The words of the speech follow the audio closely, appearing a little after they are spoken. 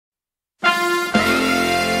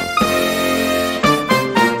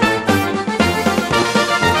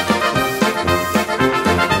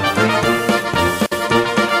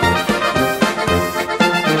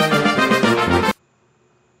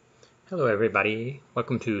everybody,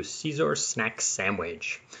 welcome to Ceazor Snack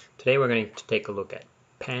Sandwich. Today we're going to take a look at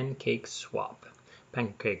PancakeSwap.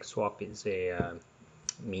 PancakeSwap is a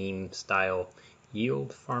meme style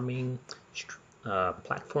yield farming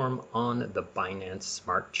platform on the Binance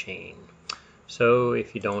Smart Chain. So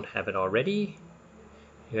if you don't have it already,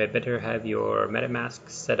 you had better have your MetaMask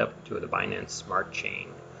set up to the Binance Smart Chain.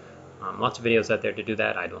 Lots of videos out there to do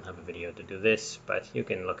that. I don't have a video to do this, but you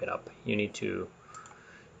can look it up. You need to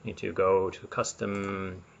go to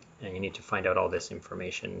custom and you need to find out all this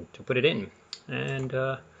information to put it in. And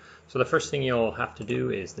so the first thing you'll have to do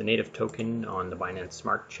is the native token on the Binance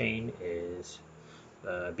Smart Chain is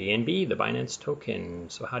BNB, the Binance token.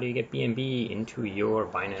 So how do you get BNB into your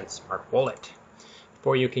Binance Smart Wallet?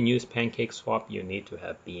 Before you can use PancakeSwap, you need to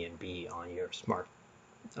have BNB on your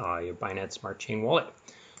your Binance Smart Chain wallet.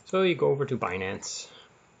 So you go over to Binance,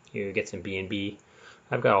 you get some BNB.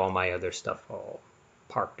 I've got all my other stuff all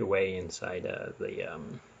parked away inside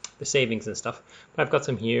the savings and stuff, but I've got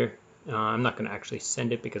some here. I'm not going to actually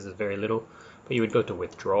send it because it's very little, but you would go to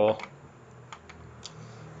withdrawal.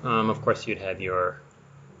 Of course, you'd have your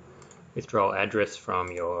withdrawal address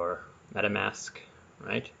from your MetaMask,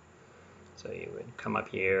 right? So you would come up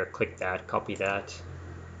here, click that, copy that,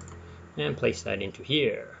 and place that into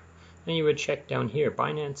here. And you would check down here,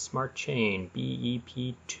 Binance Smart Chain,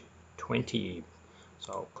 BEP20.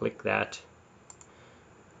 So click that,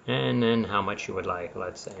 and then how much you would like,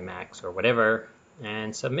 let's say max or whatever,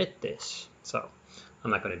 and submit this. So I'm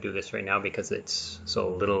not going to do this right now because it's so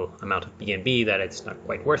little amount of BNB that it's not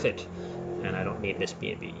quite worth it, and I don't need this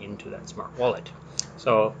BNB into that smart wallet.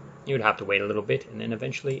 So you would have to wait a little bit, and then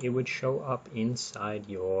eventually it would show up inside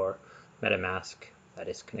your MetaMask that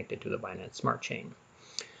is connected to the Binance Smart Chain.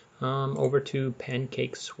 Over to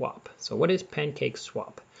PancakeSwap. So what is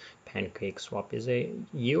PancakeSwap? PancakeSwap is a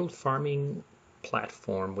yield farming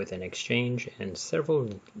platform with an exchange and several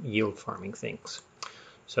yield farming things.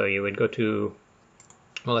 So you would go to,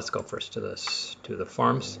 well, let's go first to the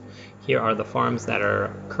farms. Here are the farms that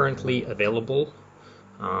are currently available.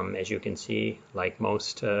 As you can see, like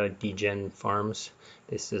most degen farms,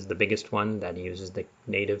 this is the biggest one that uses the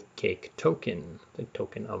native cake token, the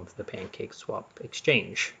token of the PancakeSwap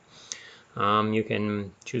exchange. You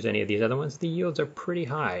can choose any of these other ones. The yields are pretty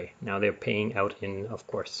high. Now they're paying out in, of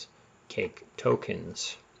course, cake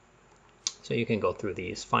tokens. So you can go through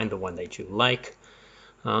these, find the one that you like,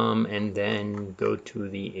 and then go to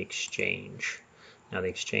the exchange. Now the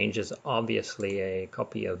exchange is obviously a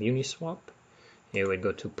copy of Uniswap. You would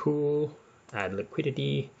go to pool, add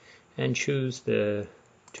liquidity, and choose the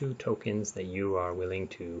two tokens that you are willing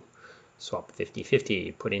to swap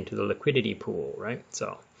 50-50, put into the liquidity pool, right?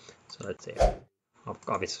 So let's say,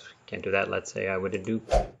 obviously can't do that. Let's say I would do,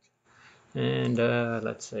 and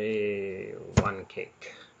let's say one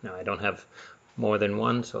cake. Now I don't have more than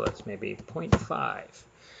one, so let's maybe 0.5.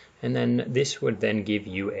 And then this would then give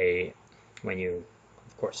you a, when you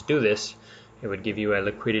of course do this, it would give you a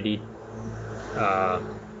liquidity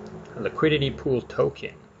pool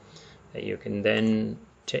token that you can then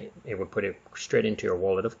take. It would put it straight into your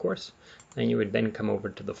wallet, of course. And you would then come over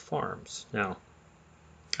to the farms. Now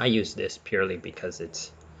I use this purely because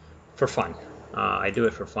it's for fun. I do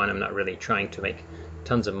it for fun. I'm not really trying to make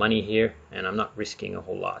tons of money here, and I'm not risking a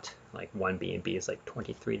whole lot. Like one BNB is like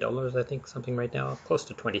 $23, I think, something right now, close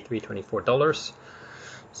to $23, $24.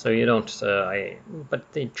 So you don't,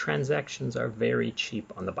 but the transactions are very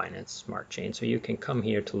cheap on the Binance Smart Chain. So you can come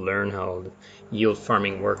here to learn how yield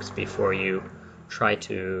farming works before you try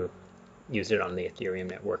to use it on the Ethereum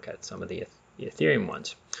network at some of the Ethereum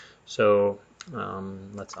ones. So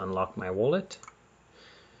let's unlock my wallet.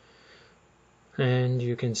 And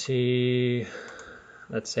you can see,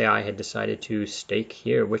 let's say I had decided to stake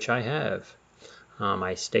here, which I have.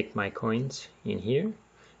 I staked my coins in here,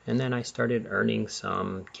 and then I started earning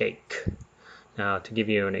some cake. Now to give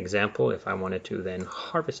you an example, if I wanted to then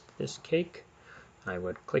harvest this cake, I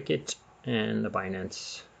would click it and the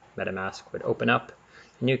Binance MetaMask would open up,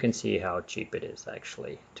 and you can see how cheap it is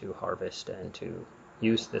actually to harvest and to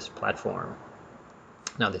use this platform.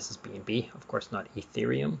 Now this is BNB, of course not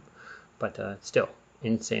Ethereum, but still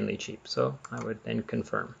insanely cheap. So I would then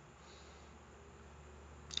confirm.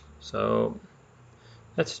 So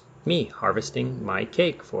that's me harvesting my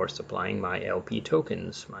cake for supplying my LP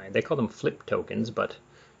tokens. They call them flip tokens, but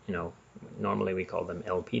you know, normally we call them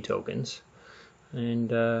LP tokens.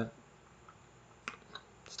 And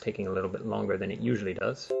it's taking a little bit longer than it usually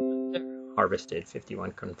does. Harvested,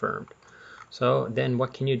 51 confirmed. So then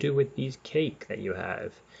what can you do with these cake that you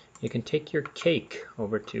have? You can take your cake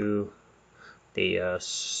over to the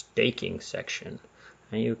staking section,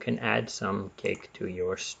 and you can add some cake to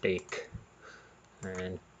your stake.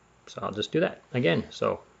 And so I'll just do that again.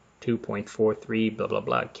 So 2.43 blah blah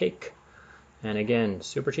blah cake. And again,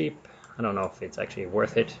 super cheap. I don't know if it's actually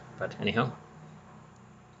worth it, but anyhow.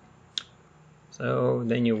 So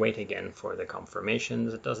then you wait again for the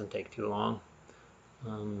confirmations. It doesn't take too long.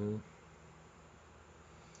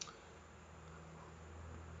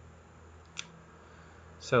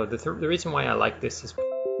 So the reason why I like this is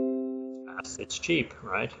fast, it's cheap,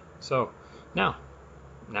 right? So now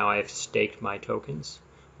I've staked my tokens,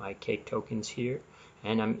 my cake tokens here,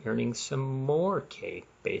 and I'm earning some more cake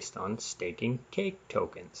based on staking cake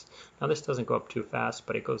tokens. Now this doesn't go up too fast,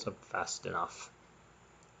 but it goes up fast enough.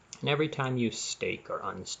 And every time you stake or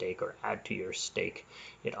unstake or add to your stake,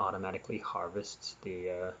 it automatically harvests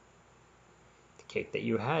the cake that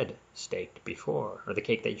you had staked before, or the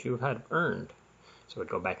cake that you had earned. So it would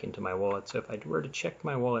go back into my wallet. So if I were to check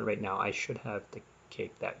my wallet right now, I should have the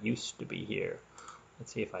cake that used to be here.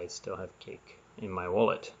 Let's see if I still have cake in my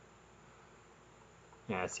wallet.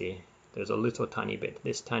 Yeah, see, there's a little tiny bit.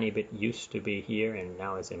 This tiny bit used to be here and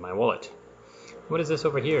now is in my wallet. What is this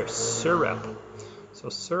over here? Syrup. So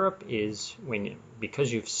syrup is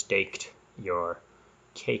because you've staked your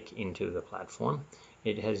cake into the platform,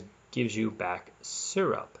 it gives you back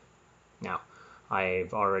syrup. Now,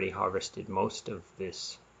 I've already harvested most of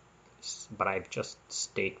this, but I've just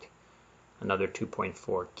staked another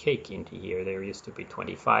 2.4 cake into here. There used to be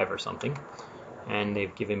 25 or something, and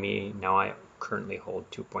they've given me, now I currently hold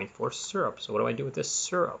 2.4 syrup. So what do I do with this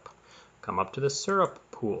syrup? Come up to the syrup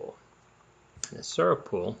pool. In the syrup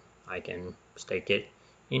pool, I can stake it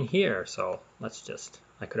in here. So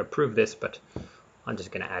I could approve this, but I'm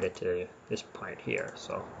just going to add it to this part here.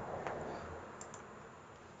 So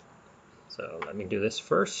let me do this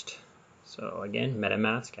first. So again,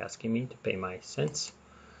 MetaMask asking me to pay my cents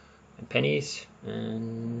and pennies.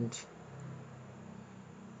 And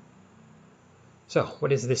so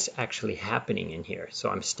what is this actually happening in here? So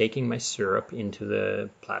I'm staking my syrup into the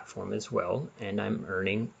platform as well, and I'm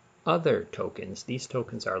earning other tokens. These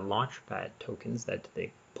tokens are launchpad tokens that the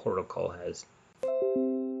protocol has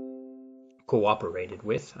cooperated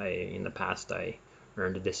with. In the past, I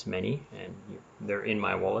earned this many, and they're in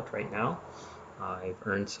my wallet right now. I've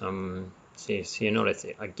earned some. So you notice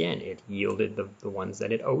again, it yielded the ones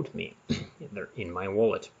that it owed me. They're in my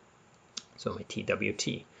wallet. So my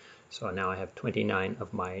TWT. So now I have 29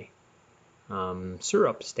 of my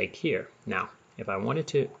syrup staked here. Now, if I wanted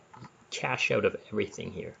to cash out of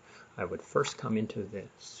everything here, I would first come into the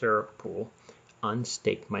syrup pool,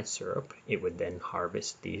 unstake my syrup. It would then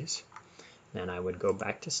harvest these. Then I would go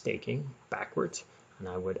back to staking backwards, and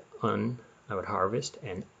I would harvest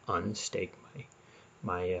and unstake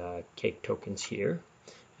my cake tokens here.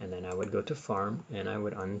 And then I would go to farm and I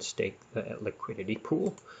would unstake the liquidity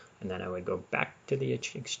pool, and then I would go back to the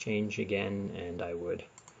exchange again, and I would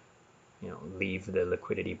leave the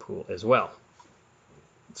liquidity pool as well.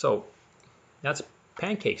 So that's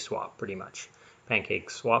PancakeSwap pretty much.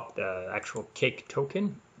 PancakeSwap, the actual cake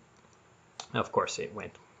token, of course it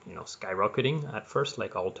went skyrocketing at first,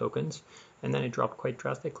 like all tokens, and then it dropped quite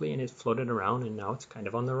drastically and it floated around, and now it's kind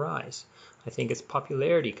of on the rise. I think its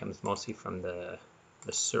popularity comes mostly from the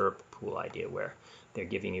syrup pool idea, where they're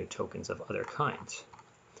giving you tokens of other kinds.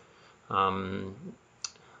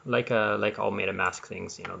 Like all MetaMask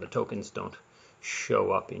things, the tokens don't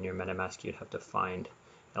show up in your MetaMask. You'd have to find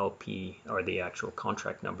LP or the actual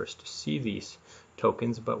contract numbers to see these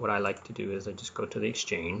tokens. But what I like to do is I just go to the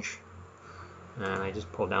exchange and I just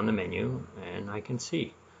pull down the menu, and I can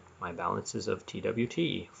see my balances of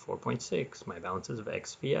TWT 4.6, my balances of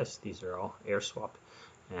XVS. These are all AirSwap,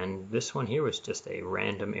 and this one here was just a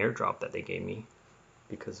random airdrop that they gave me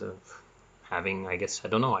because of having, I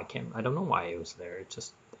don't know why it was there. It's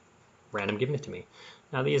just random giving it to me.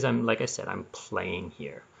 Now these, like I said, I'm playing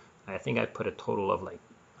here. I think I put a total of like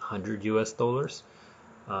 $100 US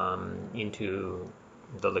into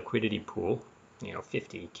the liquidity pool.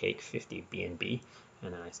 50 cake, 50 BNB,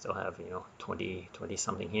 and then I still have 20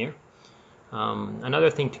 something here. Another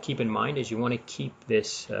thing to keep in mind is you want to keep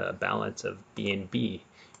this balance of BNB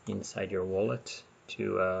inside your wallet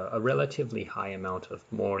to a relatively high amount of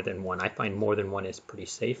more than one. I find more than one is pretty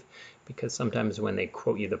safe, because sometimes when they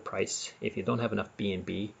quote you the price, if you don't have enough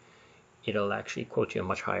BNB, it'll actually quote you a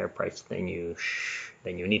much higher price than you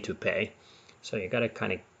need to pay. So you got to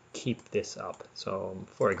kind of keep this up. So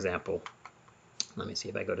for example, let me see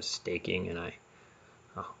if I go to staking and I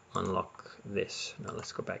unlock this. Now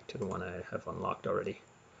let's go back to the one I have unlocked already.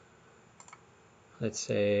 Let's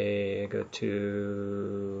say I go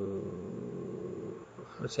to,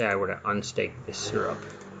 let's say I were to unstake this syrup.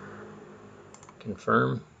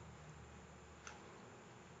 Confirm.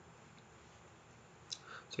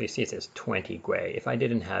 So you see it says 20 Gwei. If I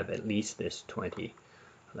didn't have at least this 20,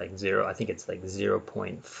 like zero, I think it's like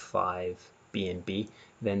 0.5 BNB,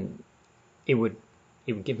 then it would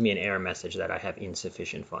give me an error message that I have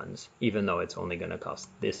insufficient funds, even though it's only going to cost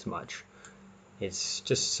this much. It's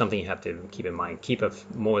just something you have to keep in mind. Keep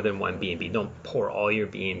more than one BNB. Don't pour all your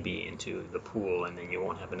BNB into the pool, and then you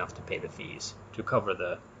won't have enough to pay the fees, to cover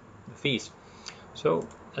the fees. So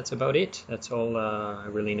that's about it. That's all I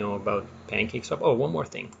really know about PancakeSwap. Oh, one more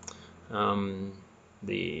thing.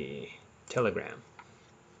 The Telegram.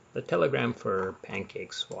 The Telegram for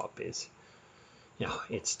PancakeSwap is,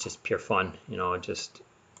 it's just pure fun. Just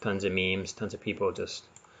tons of memes, tons of people just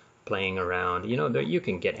playing around. You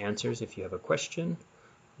can get answers if you have a question,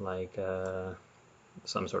 like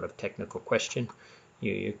some sort of technical question.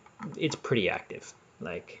 It's pretty active.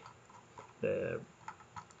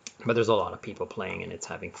 But there's a lot of people playing and it's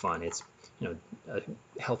having fun. It's a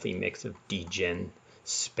healthy mix of degen,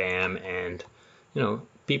 spam, and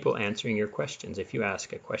people answering your questions. If you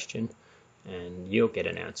ask a question, and you'll get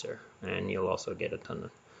an answer, and you'll also get a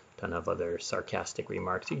ton of other sarcastic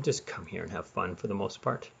remarks. You can just come here and have fun for the most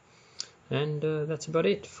part. And that's about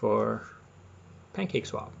it for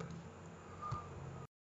PancakeSwap.